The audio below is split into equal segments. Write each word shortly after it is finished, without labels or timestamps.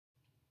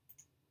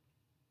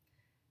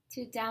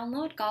To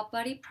download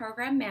GolfBuddy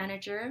Program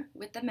Manager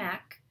with the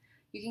Mac,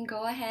 you can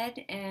go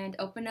ahead and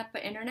open up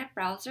an internet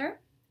browser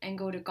and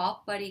go to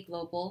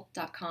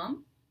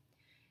golfbuddyglobal.com.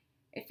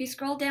 If you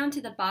scroll down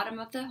to the bottom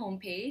of the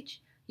homepage,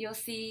 you'll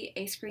see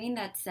a screen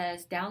that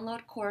says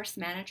Download Course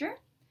Manager.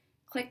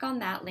 Click on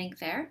that link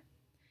there.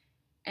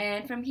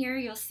 And from here,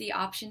 you'll see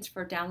options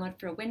for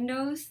download for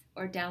Windows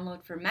or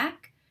download for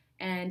Mac.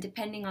 And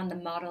depending on the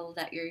model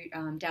that you're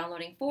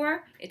downloading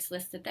for, it's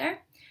listed there.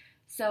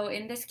 So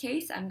in this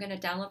case, I'm going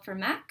to download for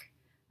Mac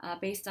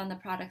based on the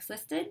products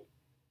listed.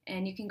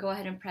 And you can go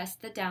ahead and press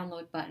the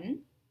download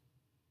button.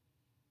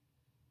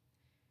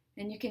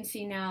 And you can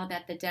see now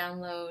that the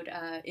download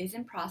is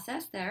in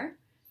process there.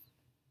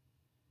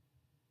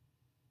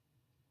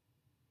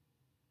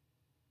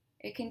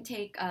 It can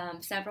take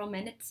several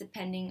minutes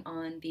depending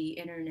on the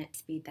internet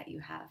speed that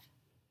you have.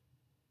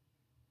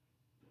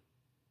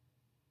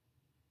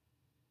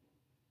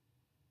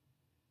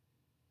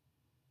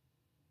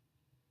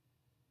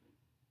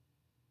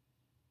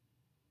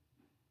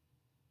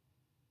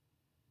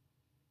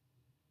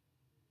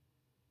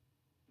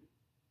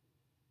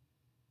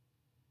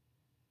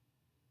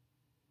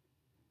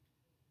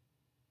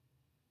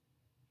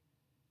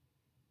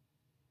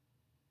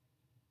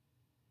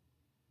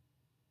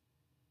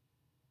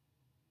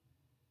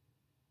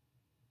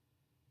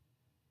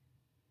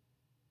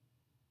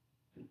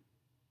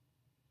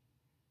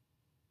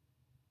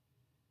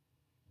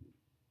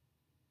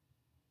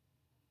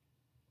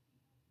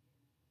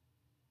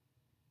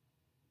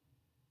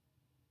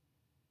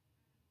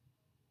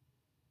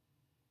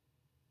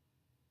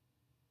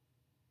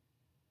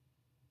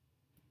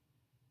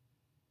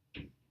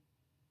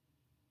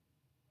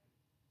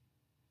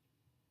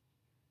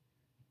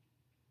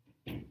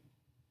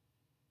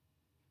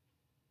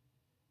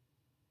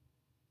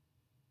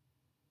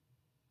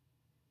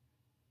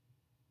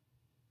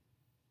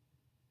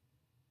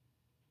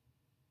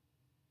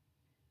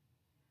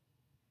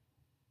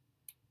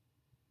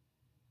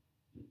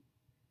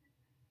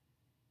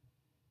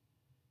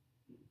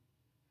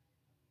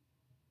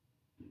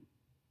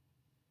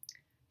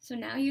 So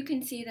now you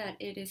can see that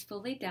it is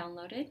fully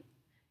downloaded,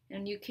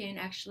 and you can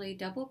actually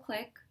double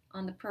click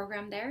on the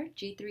program there,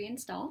 G3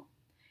 install.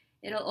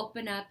 It'll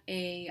open up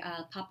a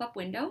pop-up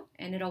window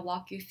and it'll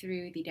walk you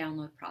through the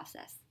download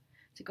process.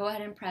 So go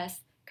ahead and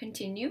press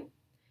continue,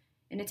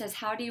 and it says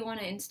how do you want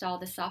to install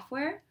the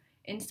software?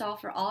 Install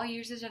for all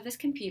users of this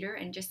computer,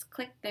 and just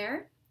click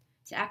there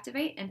to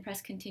activate and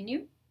press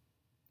continue.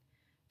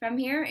 From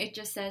here it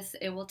just says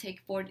it will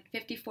take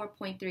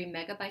 54.3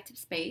 megabytes of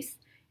space,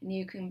 and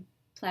you can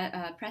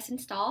press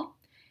install.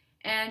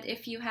 And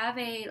if you have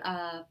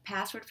a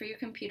password for your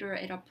computer,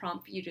 it'll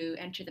prompt you to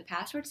enter the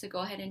password, so go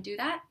ahead and do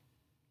that.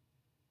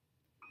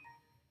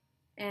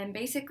 And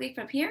basically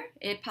from here,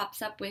 it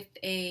pops up with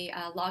a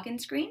login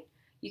screen.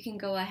 You can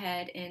go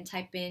ahead and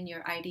type in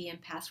your ID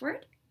and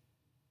password.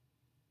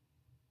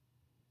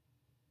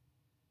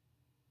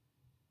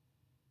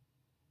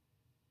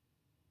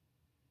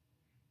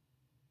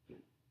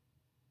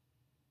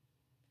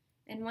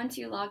 And once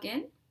you log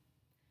in,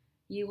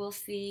 you will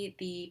see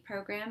the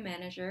program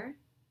manager.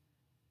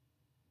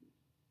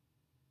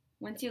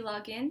 Once you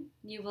log in,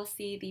 you will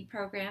see the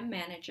program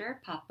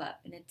manager pop up,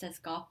 and it says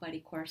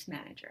GolfBuddy Course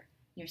Manager.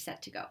 You're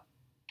set to go.